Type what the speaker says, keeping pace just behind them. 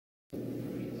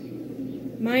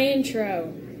My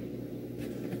intro.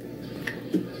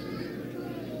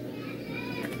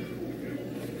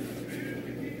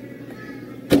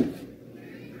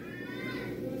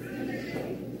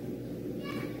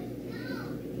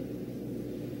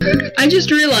 I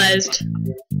just realized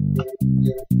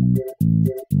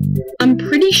I'm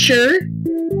pretty sure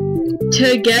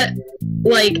to get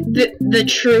like the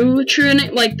true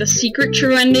ending, like the secret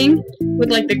true ending with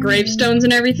like the gravestones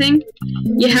and everything,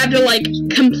 you have to like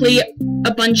complete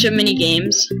a bunch of mini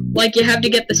games. Like you have to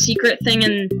get the secret thing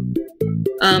in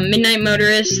Midnight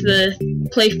Motorist, the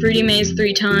play Fruity Maze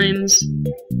 3 times.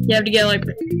 You have to get like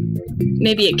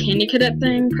maybe a Candy Cadet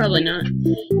thing, probably not.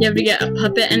 You have to get a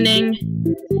puppet ending.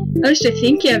 I used to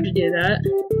think you have to do that.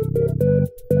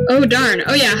 Oh darn.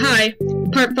 Oh yeah, hi.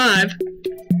 Part 5.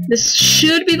 This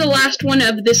should be the last one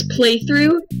of this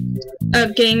playthrough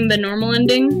of getting the normal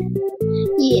ending.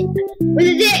 Yeah.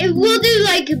 We'll do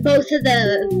like both of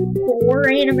the 4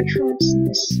 animatronics in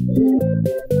this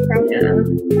video.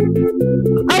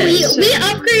 Oh, Okay, we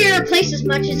upgraded our place as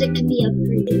much as it can be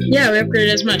upgraded. Yeah, we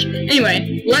upgraded as much.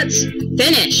 Anyway, let's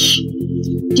finish.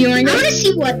 Do you want to go? I want to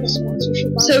see what the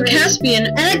sponsorship is. So Caspian.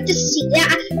 I like to see. Yeah,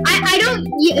 I don't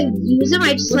use them.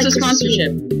 I just What's like a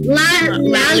sponsorship?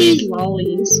 Lollies.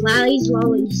 Lollies.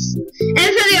 Lollies. And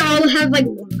so they all have like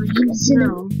lines.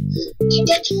 No.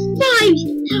 That's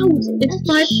 5,000. It's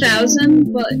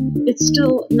 5,000, but it's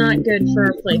still not good for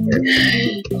our playthrough.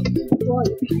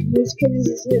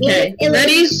 Okay,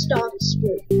 ready?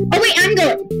 Oh wait, I'm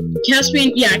going.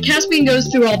 Caspian goes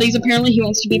through all these. Apparently, he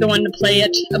wants to be the one to play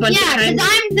it a bunch of times. Yeah, because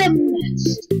I'm the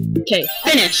best. Okay,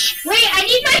 finish. Wait, I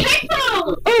need my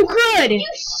headphones. Oh, crud! You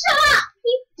suck.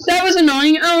 That was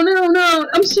annoying. Oh no!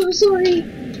 I'm so sorry.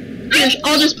 Finish.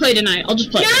 I'll just play tonight. I'll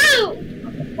just play. No.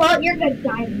 Well, you're gonna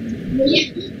die.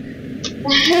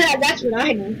 That's what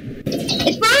I know.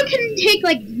 It's probably gonna take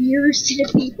like years to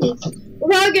defeat this. We're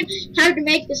probably gonna have to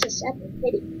make this a separate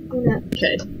video.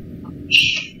 Okay.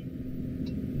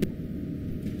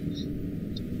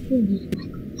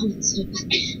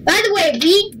 By the way,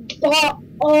 we bought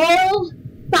all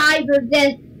 5 of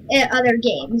the other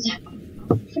games.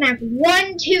 F.N.A.F.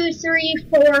 1, 2, 3,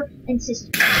 4, and Sister.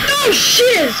 Oh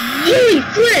shiz! Holy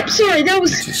flip! Sorry, that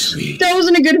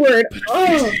wasn't a good word.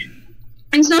 Oh,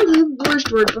 it's not the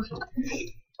worst word.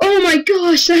 Oh my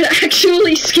gosh, that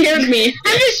actually scared me.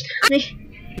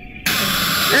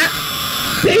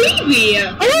 Baby!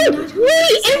 Oh,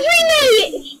 wait! Every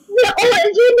night,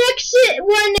 the next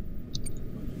one,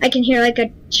 I can hear like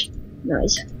a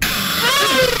noise.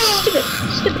 Oh!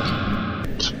 Stupid.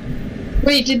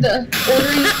 Wait, did the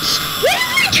ordering?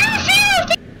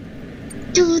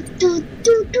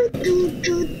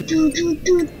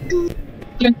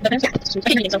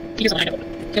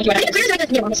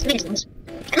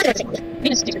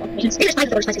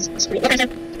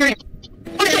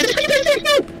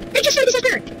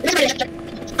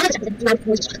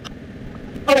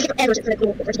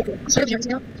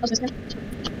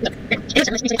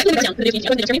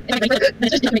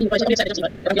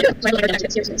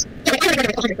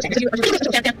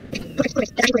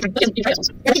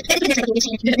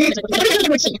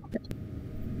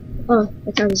 Oh,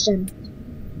 that's how it's done.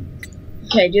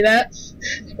 Okay, do that.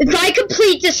 If I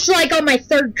complete this like on my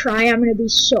 3rd try, I'm gonna be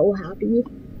so happy.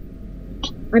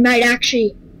 I might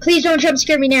actually. Please don't jump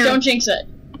scare me now. Don't jinx it.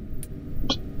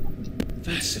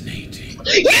 Fascinating.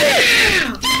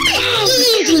 Yeah!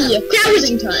 Easy. That was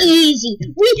easy.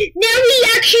 Now we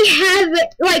actually have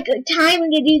like time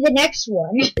to do the next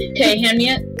one. Okay, hand me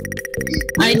it.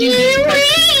 I do these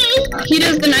parts. He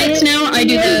does the nights now. I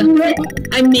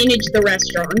manage the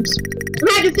restaurants.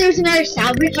 Imagine if there's another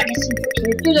salvage like a super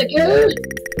character like.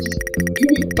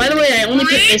 By the way, I only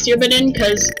put this earbud in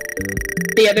because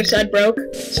the other side broke,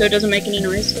 so it doesn't make any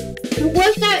noise. What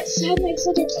if that side makes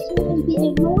it totally be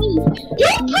annoying?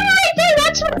 Don't put it right there.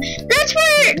 That's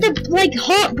where the like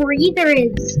hot breather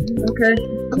is. Okay.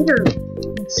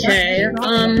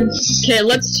 Okay,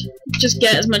 let's just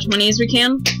get as much money as we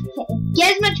can.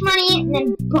 Get as much money and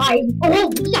then buy. Oh,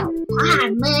 we got a lot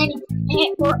of money.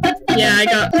 Yeah, I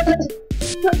got.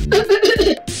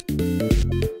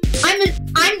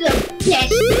 I'm the best at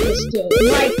this game.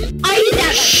 Like I did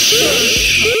that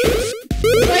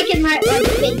like in my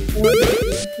big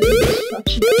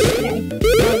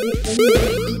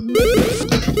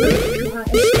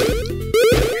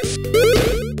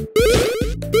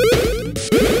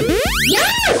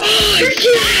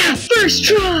Yeah! First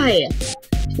try!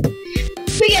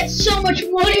 We get so much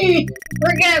money!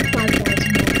 We're gonna have 5,000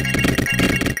 more.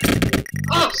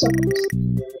 Awesome!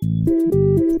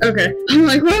 Okay. I'm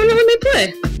like, why don't let me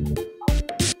play?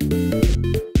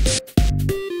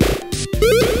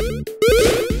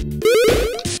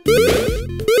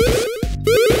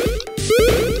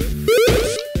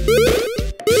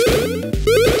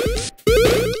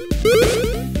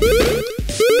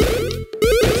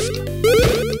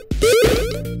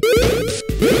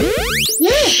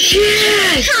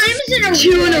 2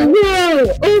 in a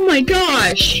row! Oh my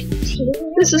gosh!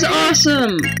 This is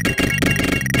awesome!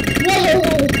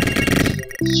 Whoa!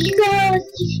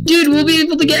 Dude, we'll be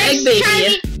able to get egg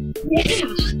baby.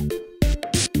 Yeah.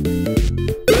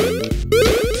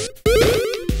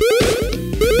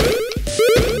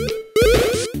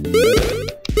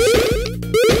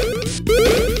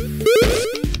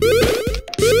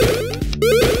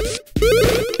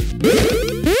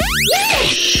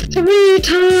 3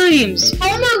 times!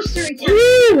 Almost 3 times.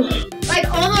 Woo! Like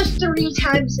almost 3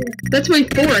 times. That's my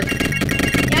 4th.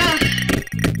 Yeah.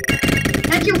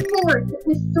 That's your 4th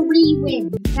with 3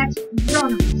 wins. That's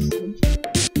wrong.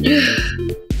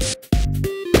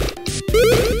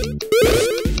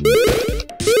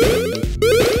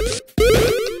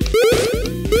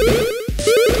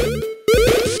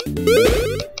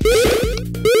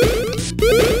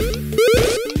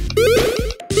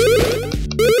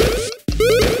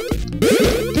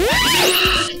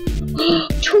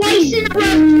 2 in a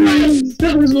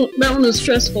row. That one was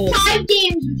stressful. 5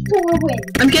 games with 4 wins.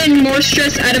 I'm getting more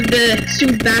stress out of the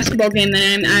stupid basketball game than I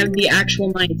am out of the actual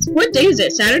nights. What day is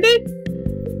it? Saturday?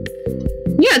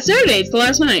 Yeah, it's Saturday. It's the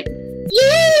last night.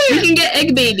 Yeah! We can get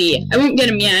egg baby. I won't get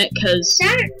him yet, because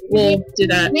Saturday. we'll do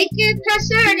that. Make your press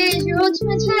Saturdays your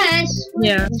ultimate test.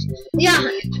 Yeah. Yeah.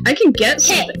 I can get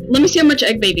something. Let me see how much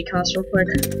egg baby costs real quick.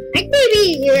 Egg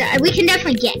baby, we can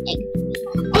definitely get egg.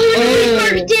 Oh,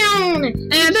 mark it down.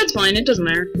 That's fine. It doesn't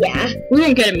matter. Yeah. We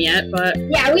won't get him yet, but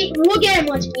Yeah, we'll get him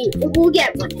once we'll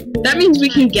get one. that means we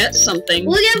can get something.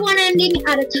 We'll get one ending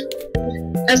at a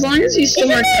time. As long as he's still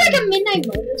Isn't our there like a midnight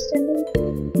murders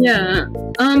ending? Yeah.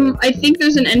 I think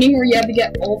there's an ending where you have to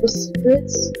get all the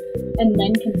secrets and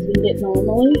then complete it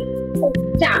normally. Oh,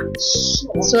 that's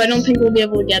So I don't think we'll be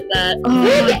able to get that. Oh,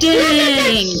 We'll get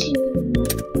dang!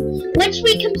 that. Once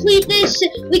we complete this,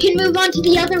 we can move on to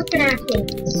the other FNAF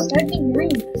games. That'd be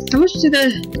nice. How much do the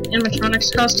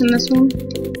animatronics cost in this one?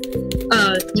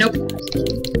 Nope.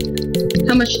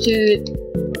 How much do...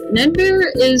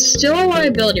 Nedbear is still a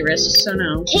liability risk, so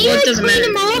no. Can you Well, it doesn't clean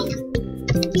matter. them off?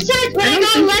 Besides, when I don't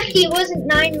got think- Lefty, it wasn't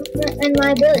 9 in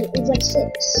liability. It was like 6.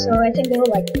 So I think they were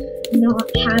like not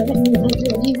having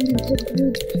liability.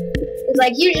 It's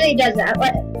like usually it does that.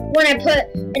 Like, when I put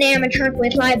an animatronic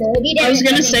with liability, I was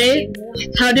then gonna it say,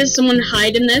 doesn't how does someone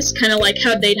hide in this? Kind of like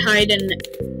how they'd hide in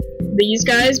these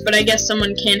guys, but I guess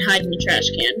someone can hide in the trash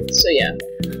can. So yeah,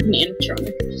 an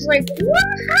animatronic. It's like,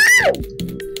 woohoo!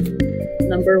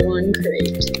 Number 1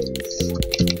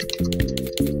 crate.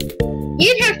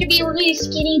 You'd have to be really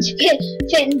skinny to fit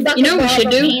in bucket You know what we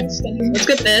should do? handstand. Let's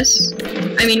get this.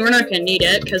 I mean, we're not gonna need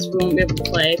it because we won't be able to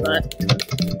play, but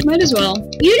might as well.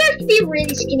 You'd have to be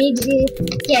really skinny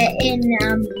to get in,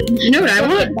 You know what I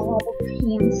want? ball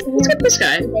handstand. Let's get this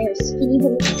guy. They're skinny,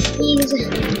 but he's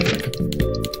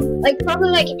like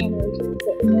probably like any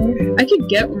fit in there. I could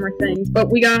get one more thing, but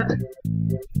we got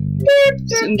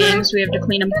some games we have to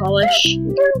clean and polish.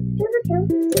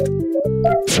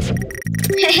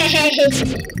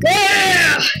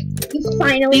 Yeah! You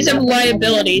finally These have got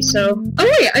liability, so.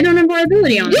 Oh wait, I don't have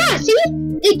liability on. Yeah, see?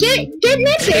 Get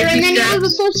Nedbear and then you have a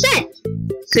full set.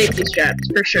 Safety straps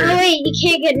for sure. Oh wait, you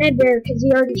can't get Nedbear because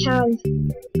you already have.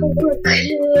 Oh, we're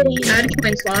good. Add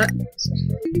coin slot.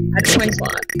 Add coin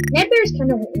slot. Nedbear's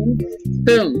kind of lame.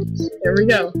 Boom. There we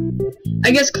go.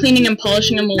 I guess cleaning and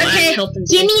polishing them will Okay, add health and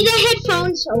give safety. me the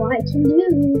headphones so I can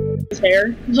do.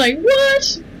 There. Like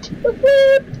what?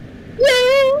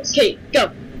 Yes. Okay,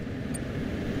 go.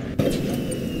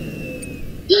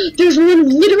 There's one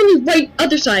literally right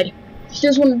other side.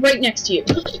 There's one right next to you.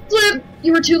 Flip!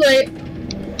 You were too late.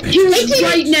 He was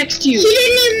right next to you. He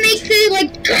didn't even make the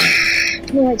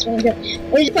like. No, it's really good.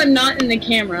 If I'm not in the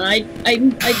camera, I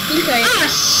think I. Ah,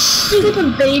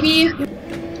 Stupid baby.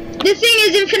 the thing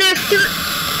is in FNAF 3.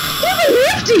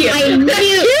 Lefty! I knew.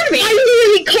 I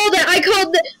literally called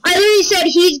it. I literally said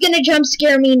he's gonna jump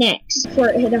scare me next before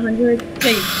it hit 100.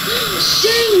 Dang,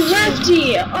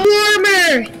 Lefty!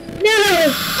 Warmer. No.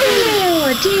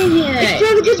 Oh, dang It's it!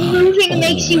 probably because moving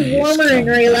makes you warmer in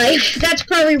real life. That's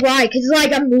probably why. Cause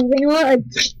like I'm moving a lot. Like,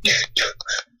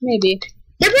 Maybe.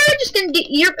 they're probably just gonna do.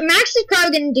 Max is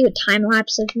probably gonna do a time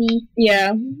lapse of me.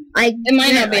 Yeah. It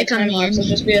might not be a like, time lapse, it'll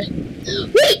just be a.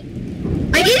 Wait!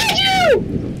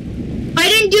 I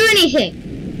didn't do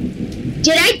anything!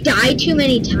 Did I die too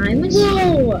many times?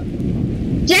 Whoa!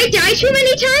 Did I die too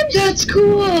many times? That's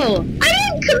cool!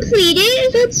 I didn't complete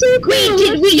it! That's so cool! Wait,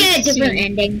 did we get a Let's different see.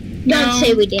 ending? No, Don't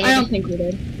say we did. I don't think we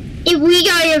did. If we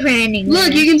got a different ending. Look,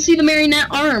 then. you can see the marionette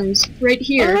arms right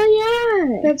here.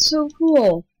 Oh yeah! That's so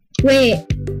cool. Wait.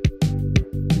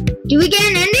 Do we get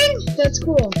an ending? That's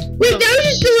cool. Wait, that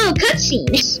was just a little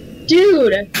cutscene.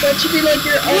 Dude, that should be like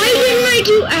your own. Why didn't I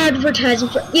do advertising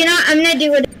for? You know, I'm gonna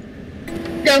do it.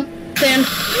 Go, fan. No,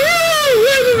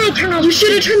 why didn't I turn off? You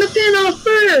should have turned the fan off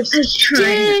first. I was trying.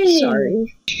 Dang.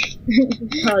 Sorry.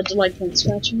 Probably delightful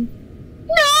scratching.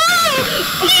 No!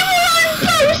 You were on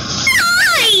both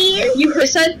sides! You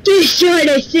said? This side,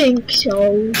 I think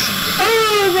so.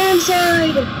 Oh, wrong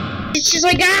side! It's just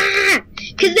like, ah!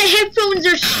 Because the headphones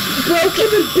are broken.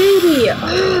 The baby!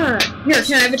 Ah! Here,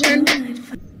 can I have a turn?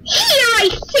 Here, I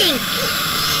think!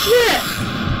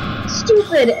 Shit!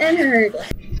 Stupid N-herd.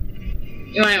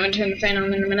 You might want to turn the fan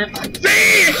on in a minute. Flip,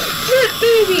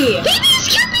 baby! Babies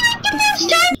can't be like the first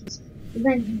time!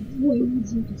 Then, way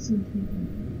easier to see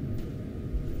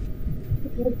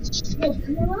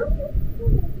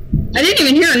I didn't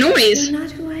even hear a noise. You're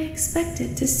not who I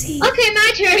expected to see. Okay,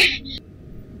 my turn.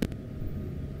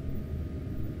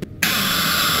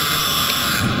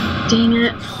 Dang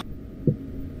it.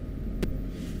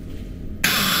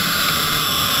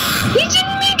 He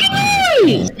didn't make a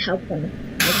noise! How funny.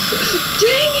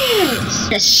 Dang it!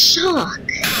 The shock.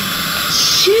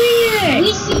 Dang We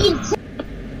it! see it.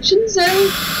 Shinzo,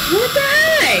 what the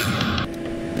heck?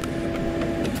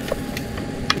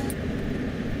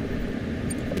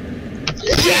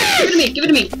 Give it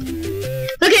to me.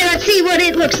 Okay, let's see what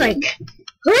it looks like.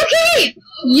 Okay!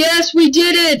 Yes, we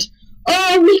did it!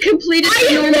 Oh, we completed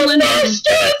the normal ending.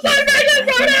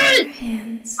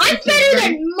 Hands. I'm better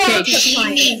than I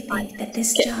Markiplier. think that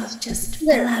this job just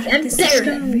fell out of I'm the better sky.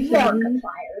 than Markiplier.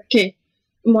 Okay,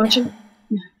 I'm watching.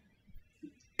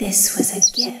 This was a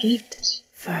gift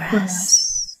for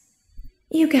us.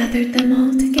 You gathered them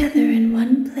all together in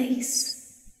one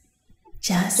place.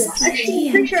 Just like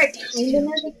Actually, the I'm pretty sure I end. timed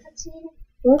him as a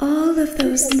cutscene. All of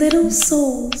those little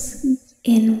souls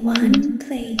in one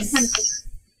place.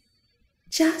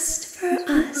 Just for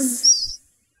us.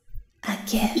 A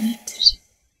gift.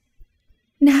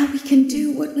 Now we can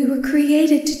do what we were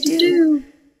created to do.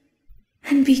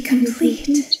 And be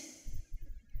complete.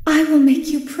 I will make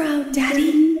you proud,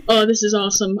 Daddy. Oh, this is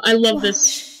awesome. I love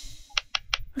this.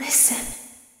 Watch. Listen.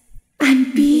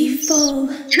 And be full.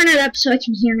 Turn it up so I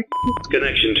can hear it.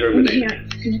 Connection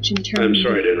terminated. Connection I'm terminated.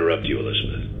 sorry to interrupt you,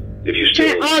 Elizabeth. If you Turn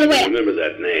still it all the way up. remember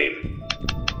that name.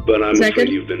 But I'm Is that afraid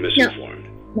good? you've been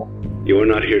misinformed. You are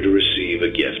not here to receive a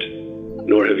gift.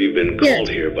 Nor have you been called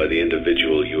here by the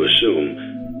individual you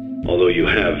assume, although you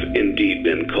have indeed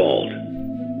been called.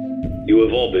 You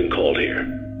have all been called here,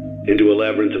 into a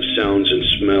labyrinth of sounds and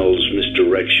smells,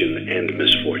 misdirection, and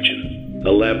misfortune.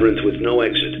 A labyrinth with no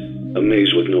exit, a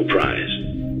maze with no prize.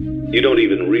 You don't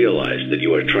even realize that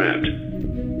you are trapped.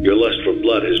 Your lust for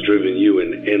blood has driven you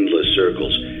in endless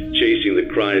circles, chasing the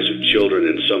cries of children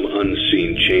in some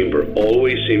unseen chamber,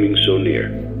 always seeming so near,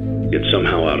 yet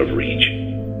somehow out of reach.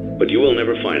 But you will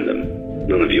never find them.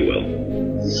 None of you will.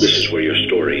 This is where your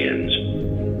story ends.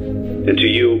 And to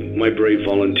you, my brave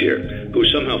volunteer, who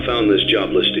somehow found this job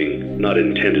listing not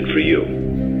intended for you.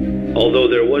 Although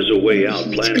there was a way out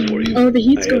planned for you, Oh, the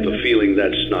heat's I have going a up. feeling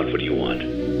that's not what you want.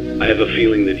 I have a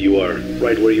feeling that you are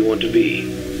right where you want to be.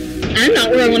 I'm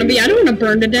not where I want to be. I don't want to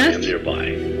burn to I death. am nearby.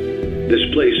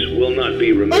 This place will not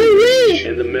be remembered, Oh, wait.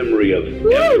 and the memory of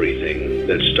everything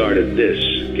that started this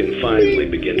can finally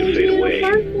begin to fade away,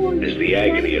 as the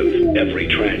agony of every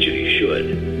tragedy should.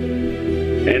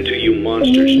 And to you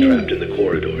monsters trapped in the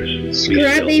corridors, be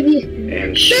Scrap, still baby.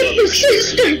 and That's my love.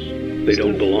 sister. They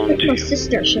don't belong That's to my you.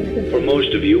 sister. For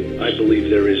most of you, I believe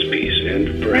there is peace,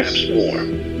 and perhaps more,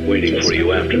 waiting for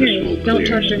you after the smoke Don't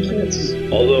touch clears. her kids.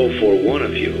 Although for one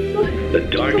of you, the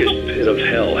darkest pit of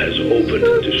hell has opened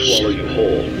to swallow you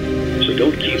whole. So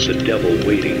don't keep the devil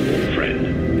waiting, old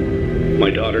friend. My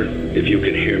daughter, if you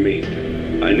can hear me,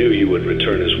 I knew you would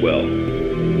return as well.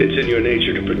 It's in your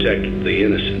nature to protect the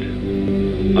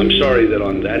innocent. I'm sorry that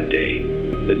on that day,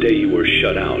 the day you were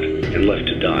shut out and left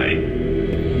to die,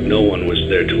 no one was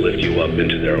there to lift you up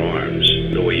into their arms,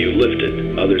 the way you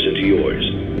lifted others into yours.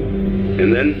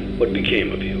 And then, what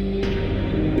became of you?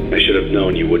 I should have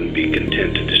known you wouldn't be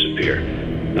content to disappear.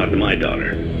 Not my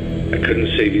daughter. I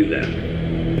couldn't save you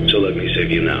then. So let me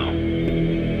save you now.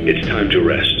 It's time to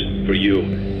rest, for you,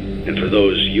 and for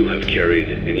those you have carried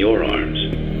in your arms.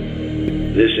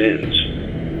 This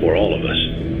ends, for all of us,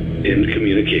 in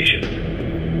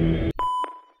communication.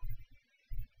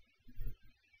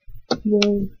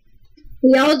 Whoa.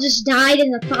 We all just died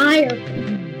in the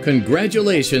fire.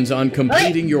 Congratulations on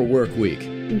completing your work week.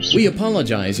 We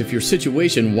apologize if your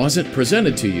situation wasn't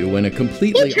presented to you in a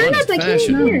completely Hey, turn honest up, I can't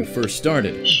fashion when hear you it. first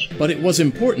started, but it was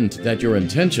important that your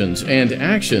intentions and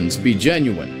actions be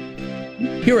genuine.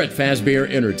 Here at Fazbear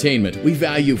Entertainment, we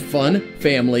value fun,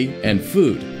 family, and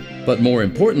food. But more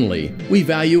importantly, we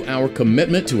value our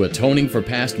commitment to atoning for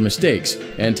past mistakes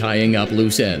and tying up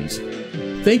loose ends.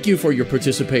 Thank you for your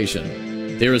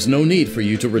participation. There is no need for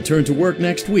you to return to work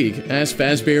next week, as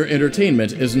Fazbear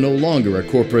Entertainment is no longer a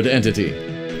corporate entity.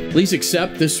 Please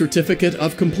accept this certificate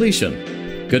of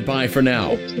completion. Goodbye for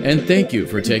now, and thank you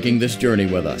for taking this journey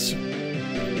with us.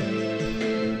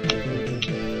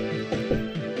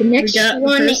 The next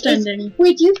one is... ending.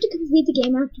 Wait, do you have to complete the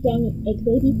game after getting an egg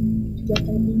baby? To get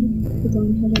that baby? We're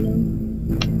going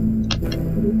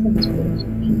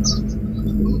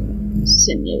to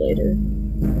Simulator.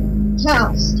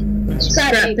 Toast.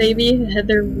 Scrap Baby,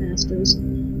 Heather Masters.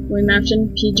 William Afton,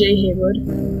 PJ Haywood.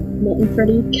 Molten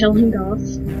Freddy, Kelvin Goff,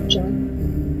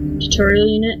 John. Tutorial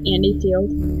Unit, Andy Field.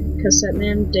 Cassette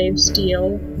Man, Dave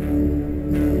Steele.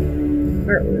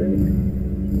 Artwork.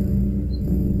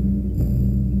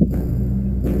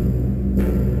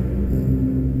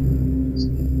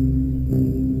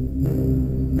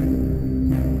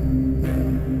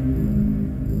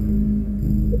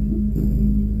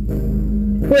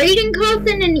 Braden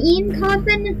Coffin and Ian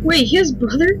Coffin? Wait, he has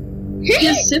brother? He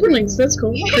has siblings, that's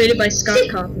cool. Created by Scott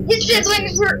Coffin. His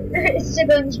siblings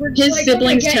were His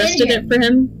siblings tested it for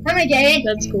him. I'm gonna get it.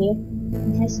 That's cool.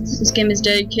 This game is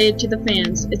dedicated to the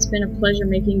fans. It's been a pleasure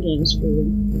making games for you.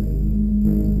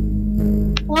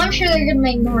 Well, I'm sure they're gonna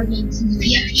make more games in the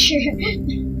future.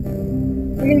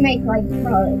 They're gonna make like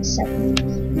probably 7.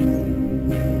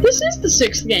 This is the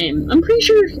 6th game. I'm pretty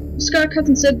sure Scott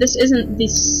Cutton said this isn't the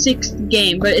 6th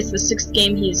game, but it's the 6th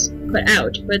game he's put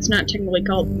out. But it's not technically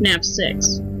called F.N.A.F.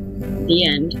 6. The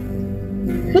end.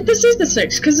 But this is the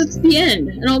 6th, because it's the end,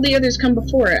 and all the others come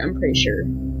before it, I'm pretty sure.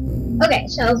 Okay,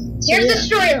 so here's the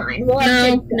storyline.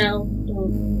 No, don't.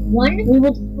 1,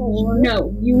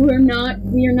 We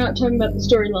are not talking about the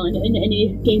storyline in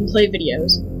any gameplay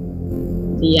videos.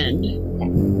 The end. Okay.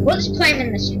 We'll just play them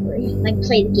in the story. Like,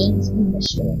 play the games in the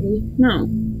story. No.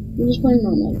 We're just playing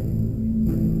normal.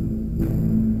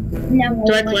 And then we'll,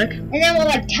 Do I click? And then we'll,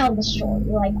 like, tell the story.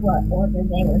 Like, what order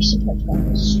they were supposed to go in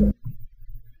the story.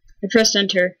 I pressed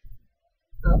enter.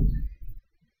 Oh.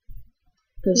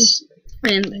 Because I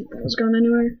didn't think that was going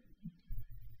anywhere.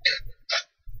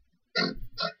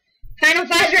 Final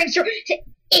Fast rank story to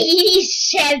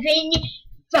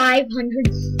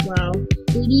 87,500. Wow.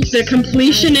 87. The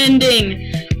completion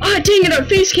ending! Ah, dang it, our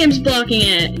face cam's blocking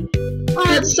it!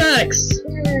 That sucks!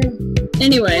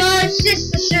 Anyway. Well, it's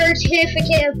just the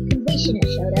certificate of completion it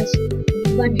showed us.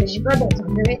 With a bunch of scribbles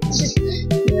under it. It's just...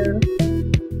 Yeah.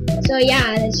 So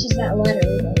yeah, it's just that letter.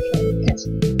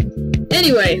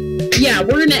 Anyway, yeah,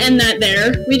 we're gonna end that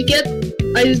there.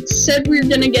 I said we were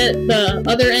gonna get the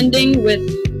other ending with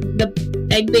the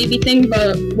egg baby thing,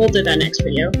 but we'll do that next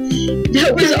video.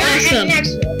 That was awesome!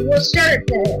 Next one, we'll start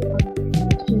the...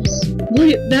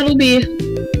 That'll be...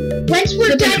 Once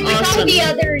we're done with all the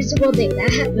others, we'll do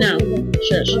that. No,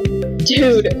 shush.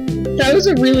 Dude, that was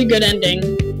a really good ending.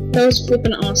 That was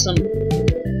flippin' awesome.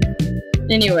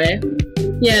 Anyway.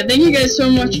 Yeah, thank you guys so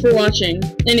much for watching.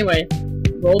 Anyway,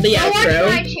 roll the outro.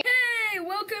 Hey,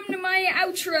 welcome to my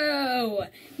outro!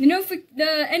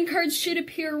 The end cards should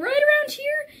appear right around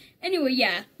here. Anyway,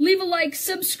 yeah, leave a like,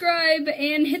 subscribe,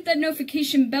 and hit that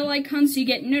notification bell icon so you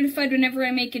get notified whenever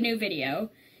I make a new video.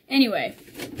 Anyway.